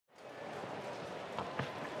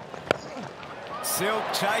Silk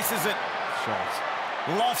chases it. Shot.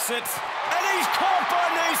 Lofts it. And he's caught by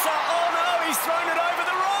Neser. Oh, no, he's thrown it over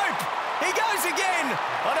the rope. He goes again.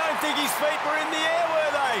 I don't think his feet were in the air,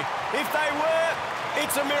 were they? If they were,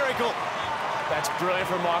 it's a miracle. That's brilliant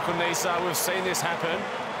from Michael Neser. We've seen this happen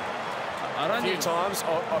a few times.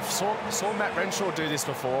 I've saw Matt Renshaw do this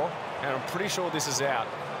before, and I'm pretty sure this is out.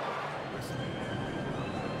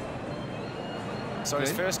 So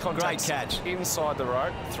his first contact, great catch, inside the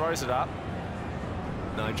rope, throws it up.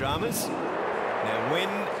 No dramas. Now, when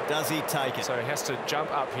does he take it? So he has to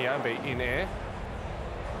jump up here and be in air.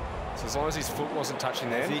 So as long as his foot wasn't touching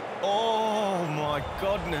there. Oh, my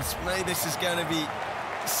goodness me, this is going to be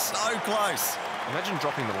so close. Imagine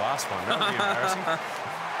dropping the last one. That would be embarrassing.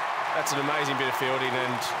 That's an amazing bit of fielding,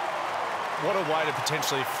 and what a way to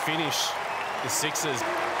potentially finish the Sixers.